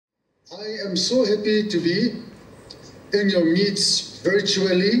I am so happy to be in your midst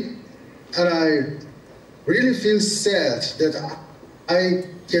virtually, and I really feel sad that I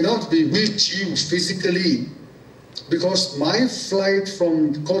cannot be with you physically because my flight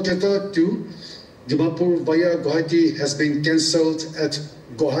from Kolkata to Dimapur via Guwahati has been cancelled at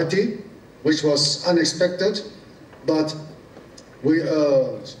Guwahati, which was unexpected, but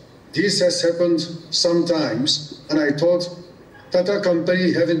this has happened sometimes, and I thought Tata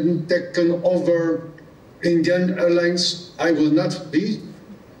company having taken over Indian Airlines, I will not be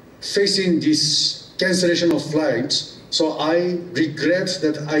facing this cancellation of flights, so I regret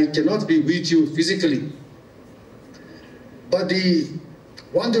that I cannot be with you physically. But the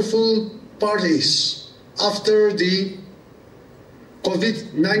wonderful part is, after the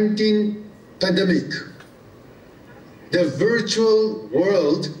COVID-19 pandemic, the virtual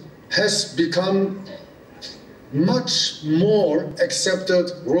world has become much more accepted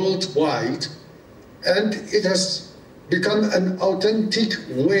worldwide, and it has become an authentic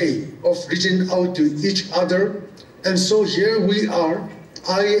way of reaching out to each other. And so here we are.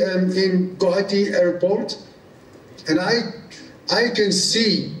 I am in Guwahati Airport, and I can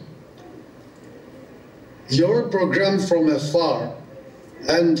see your program from afar.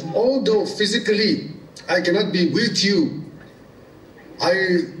 And although physically I cannot be with you,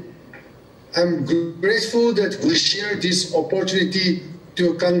 I'm grateful that we share this opportunity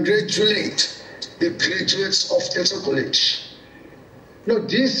to congratulate the graduates of Tetso College. Now,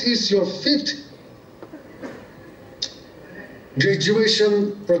 this is your 5th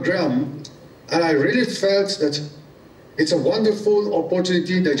graduation program, and I really felt that it's a wonderful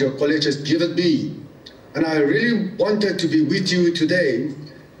opportunity that your college has given me. And I really wanted to be with you today,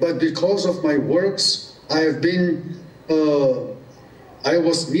 but because of my works, I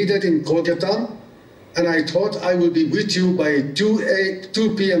was needed in Kolkata, and I thought I would be with you by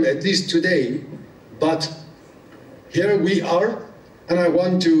 2 p.m. at least today. But here we are, and I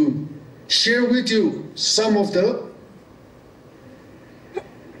want to share with you some of the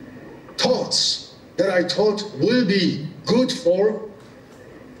thoughts that I thought will be good for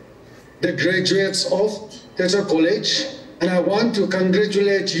the graduates of Tetso College. And I want to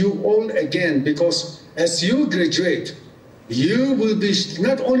congratulate you all again, because as you graduate, you will be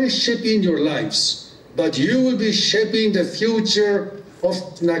not only shaping your lives, but you will be shaping the future of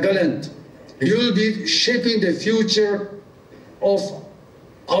Nagaland. You will be shaping the future of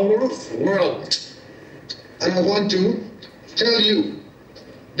our world. And I want to tell you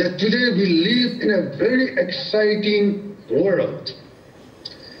that today we live in a very exciting world.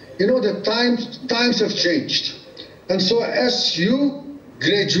 You know, the times have changed. And so as you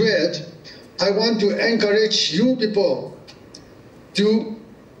graduate, I want to encourage you people to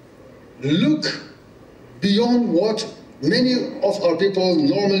look beyond what many of our people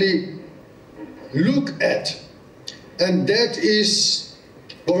normally look at, and that is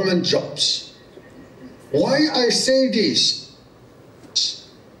government jobs. Why I say this?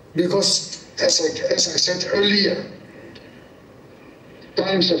 Because as I said earlier,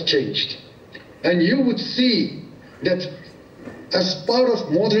 times have changed. And you would see that as part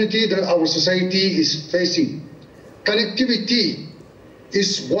of modernity that our society is facing, connectivity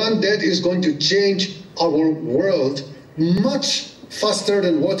is one that is going to change our world much faster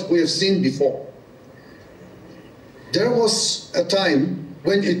than what we have seen before. There was a time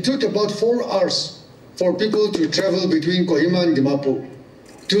when it took about 4 hours for people to travel between Kohima and Dimapur.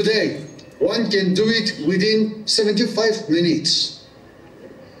 Today, one can do it within 75 minutes.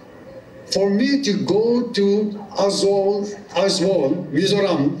 For me to go to Aswan,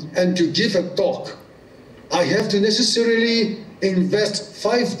 Mizoram, and to give a talk, I have to necessarily invest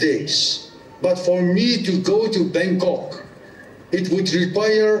 5 days. But for me to go to Bangkok, it would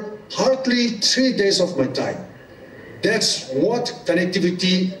require hardly 3 days of my time. That's what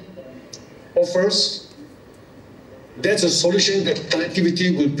connectivity offers. That's a solution that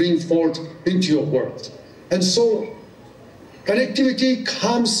connectivity will bring forth into your world. And so connectivity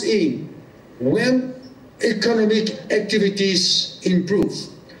comes in when economic activities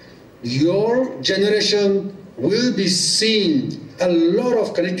improve. Your generation will be seeing a lot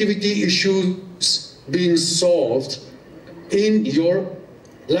of connectivity issues being solved in your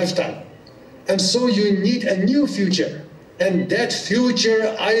lifetime. And so you need a new future. And that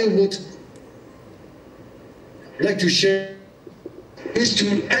future I would like to share is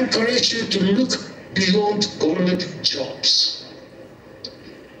to encourage you to look beyond government jobs.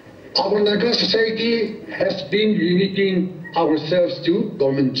 Our Naga society has been limiting ourselves to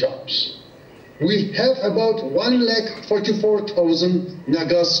government jobs. We have about 1,44,000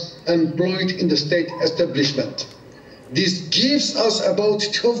 Nagas employed in the state establishment. This gives us about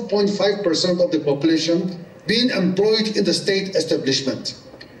 12.5% of the population being employed in the state establishment,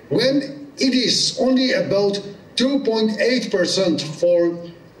 when it is only about 2.8%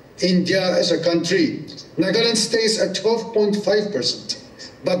 for India as a country. Nagaland stays at 12.5%.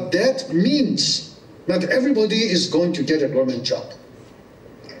 But that means not everybody is going to get a government job.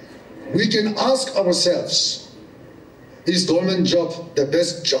 We can ask ourselves, is government job the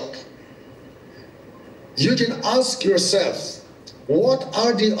best job? You can ask yourself, what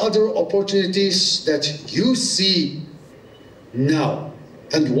are the other opportunities that you see now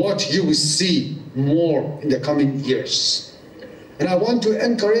and what you will see more in the coming years? And I want to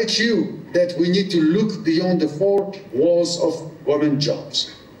encourage you that we need to look beyond the four walls of government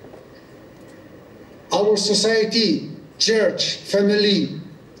jobs. Our society, church, family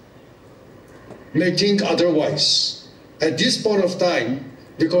may think otherwise at this point of time,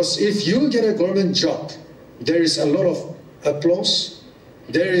 because if you get a government job, there is a lot of applause,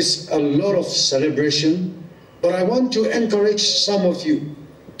 there is a lot of celebration, but I want to encourage some of you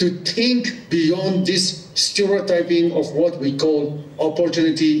to think beyond this stereotyping of what we call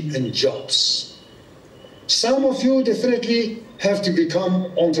opportunity and jobs. Some of you definitely have to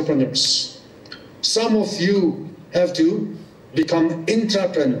become entrepreneurs. Some of you have to become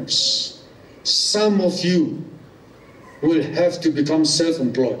entrepreneurs. Some of you will have to become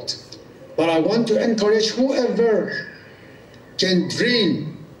self-employed. But I want to encourage whoever can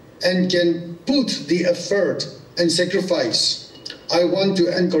dream and can put the effort and sacrifice. I want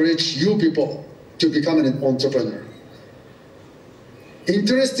to encourage you people to become an entrepreneur.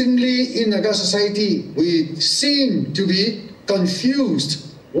 Interestingly, in Naga society, we seem to be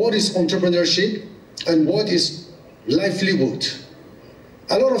confused what is entrepreneurship and what is livelihood.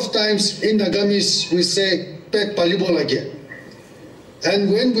 A lot of times in Nagamis, we say, pet palibol again.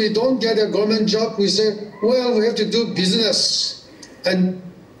 And when we don't get a government job, we say, well, we have to do business and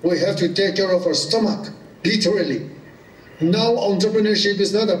we have to take care of our stomach, literally. Now, entrepreneurship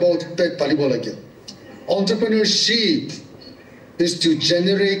is not about pet palibol again. Entrepreneurship is to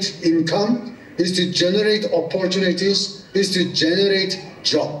generate income, is to generate opportunities, is to generate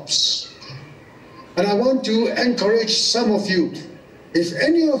jobs. And I want to encourage some of you, if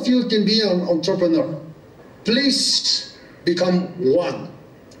any of you can be an entrepreneur, please become one.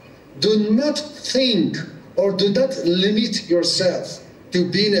 Do not think or do not limit yourself to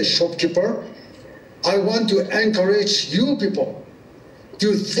being a shopkeeper. I want to encourage you people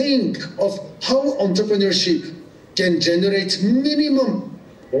to think of how entrepreneurship can generate minimum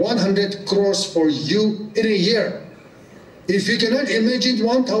 100 crores for you in a year. If you cannot imagine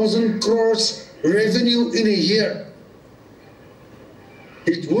 1,000 crores revenue in a year,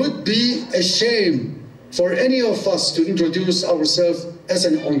 it would be a shame for any of us to introduce ourselves as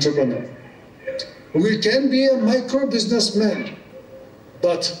an entrepreneur. We can be a micro businessman,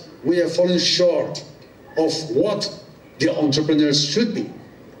 but we have fallen short of what the entrepreneurs should be.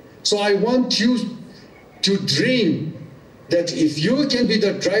 So I want you to dream that if you can be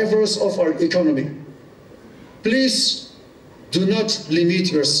the drivers of our economy, please do not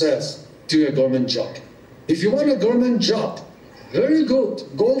limit yourself to a government job. If you want a government job, very good,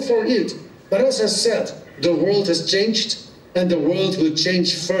 go for it. But as I said, the world has changed and the world will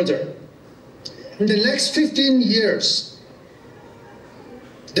change further. In the next 15 years,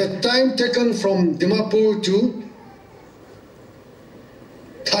 the time taken from Dimapur to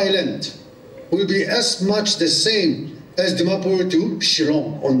Thailand will be as much the same as Dimapur to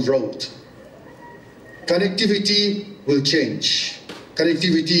Shillong on road. Connectivity will change.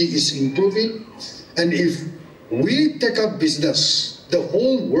 Connectivity is improving, and if we take up business, the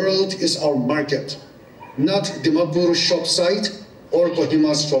whole world is our market, not Dimapur shop site or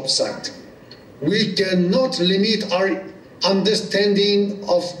Kohima's shop site. We cannot limit our understanding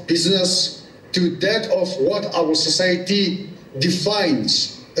of business to that of what our society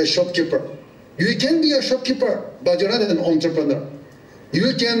defines a shopkeeper. You can be a shopkeeper, but you're not an entrepreneur.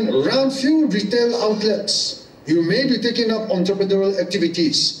 You can run few retail outlets. You may be taking up entrepreneurial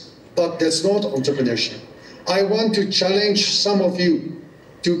activities, but that's not entrepreneurship. I want to challenge some of you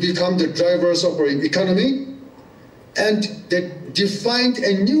to become the drivers of our economy and that define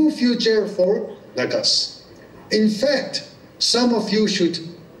a new future for Nagas. In fact, some of you should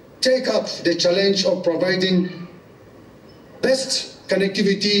take up the challenge of providing best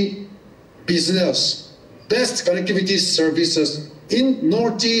connectivity business, best connectivity services in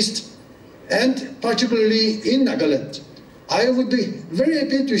Northeast and particularly in Nagaland. I would be very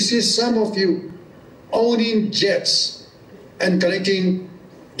happy to see some of you owning jets and connecting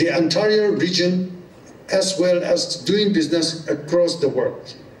the entire region as well as doing business across the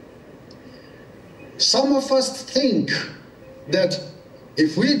world. Some of us think that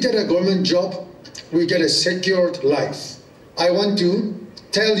if we get a government job, we get a secured life. I want to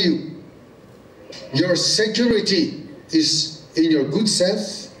tell you, your security is in your good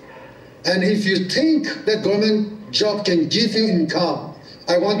self. And if you think that government job can give you income,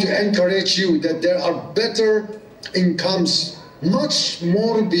 I want to encourage you that there are better incomes, much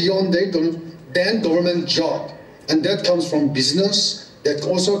more beyond than government job. And that comes from business, that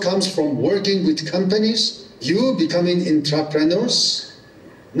also comes from working with companies, you becoming entrepreneurs,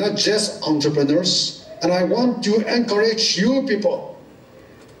 not just entrepreneurs. And I want to encourage you people,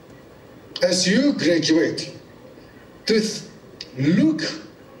 as you graduate, to look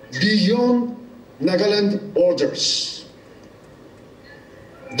beyond Nagaland borders.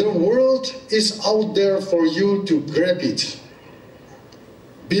 The world is out there for you to grab it.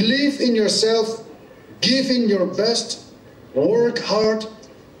 Believe in yourself, give in your best, work hard,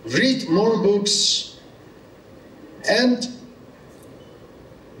 read more books, and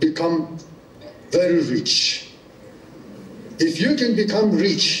become very rich. If you can become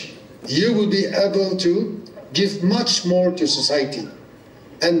rich, you will be able to give much more to society.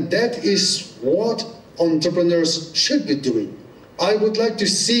 And that is what entrepreneurs should be doing. I would like to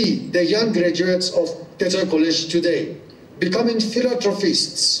see the young graduates of Tetso College today becoming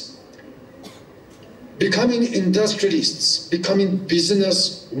philanthropists, becoming industrialists, becoming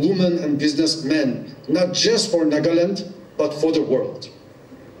business women and businessmen, not just for Nagaland, but for the world.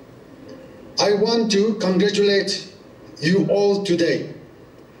 I want to congratulate you all today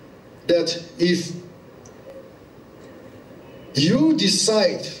that if you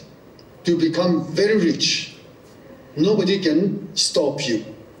decide to become very rich, nobody can stop you.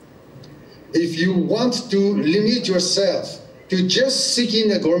 If you want to limit yourself to just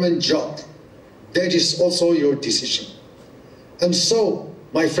seeking a government job, that is also your decision. And so,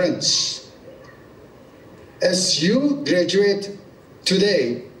 my friends, as you graduate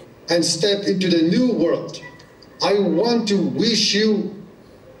today and step into the new world, I want to wish you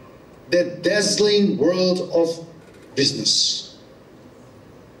the dazzling world of business,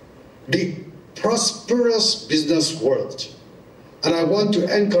 the prosperous business world. And I want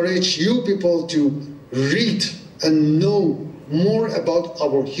to encourage you people to read and know more about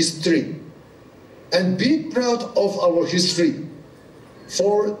our history and be proud of our history.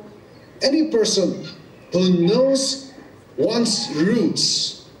 For any person who knows one's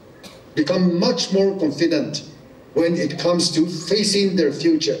roots become much more confident when it comes to facing their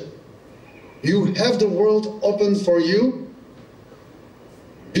future. You have the world open for you.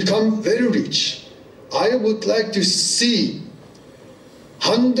 Become very rich. I would like to see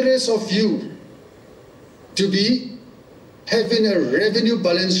hundreds of you to be having a revenue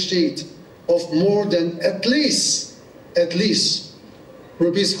balance sheet of more than at least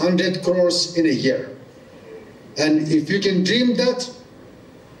rupees 100 crores in a year. And if you can dream that,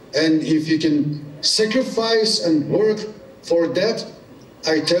 and if you can sacrifice and work for that,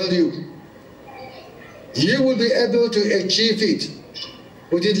 I tell you, you will be able to achieve it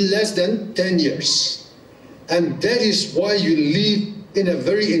within less than 10 years. And that is why you live in a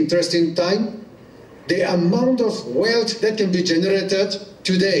very interesting time. The amount of wealth that can be generated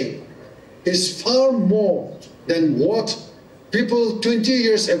today is far more than what people 20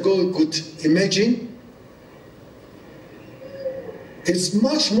 years ago could imagine. It's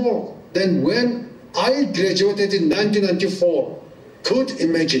much more than when I graduated in 1994 could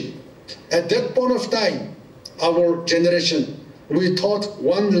imagine. At that point of time, our generation, we thought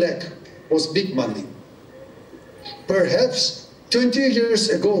 1 lakh was big money. Perhaps 20 years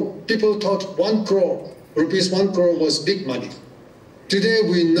ago, people thought 1 crore, rupees 1 crore was big money. Today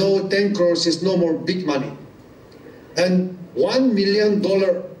we know 10 crores is no more big money. And $1 million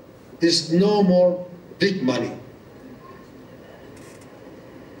is no more big money.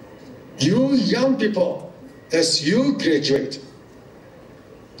 You young people, as you graduate,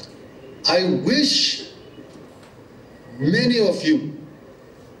 I wish many of you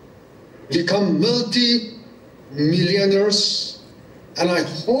become multi-millionaires, and I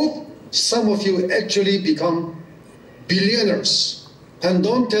hope some of you actually become billionaires. And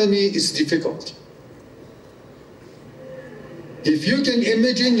don't tell me it's difficult. If you can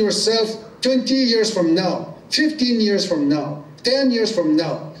imagine yourself 20 years from now, 15 years from now, 10 years from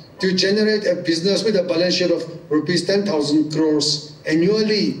now, to generate a business with a balance sheet of rupees 10,000 crores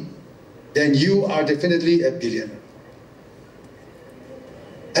annually, then you are definitely a billionaire.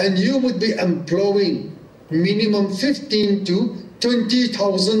 And you would be employing minimum 15 to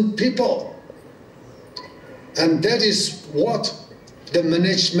 20,000 people. And that is what the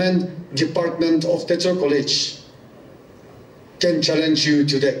management department of Tetso College can challenge you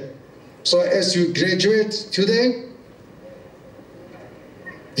today. So as you graduate today,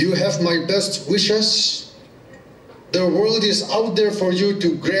 you have my best wishes. The world is out there for you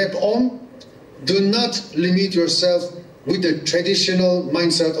to grab on. Do not limit yourself with the traditional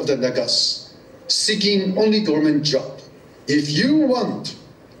mindset of the Nagas, seeking only government job. If you want,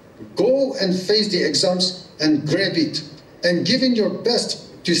 go and face the exams and grab it, and giving your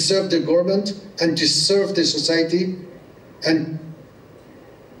best to serve the government and to serve the society and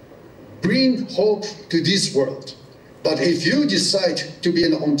bring hope to this world. But if you decide to be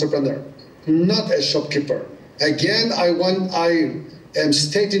an entrepreneur, not a shopkeeper, again, I am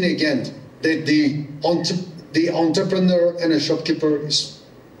stating again that the entrepreneur and a shopkeeper is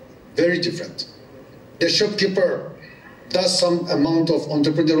very different. The shopkeeper does some amount of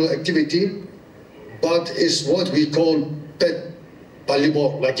entrepreneurial activity, but is what we call pet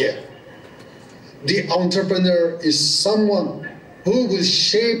balibo lage. The entrepreneur is someone who will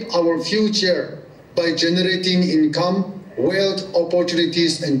shape our future by generating income, wealth,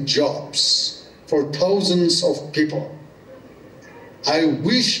 opportunities, and jobs for thousands of people. I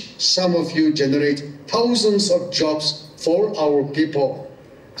wish some of you generate thousands of jobs for our people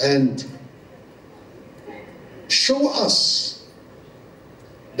and show us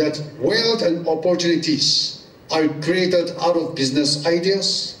that wealth and opportunities are created out of business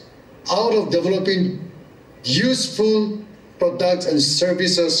ideas, out of developing useful products and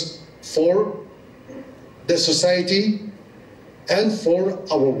services for the society and for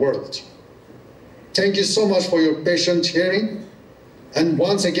our world. Thank you so much for your patient hearing. And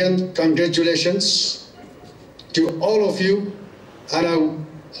once again, congratulations to all of you. And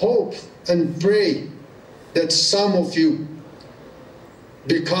I hope and pray that some of you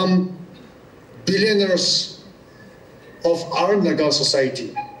become billionaires of our Naga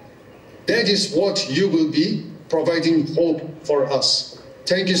society. That is what you will be providing hope for us.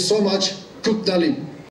 Thank you so much. Kuk Nalim.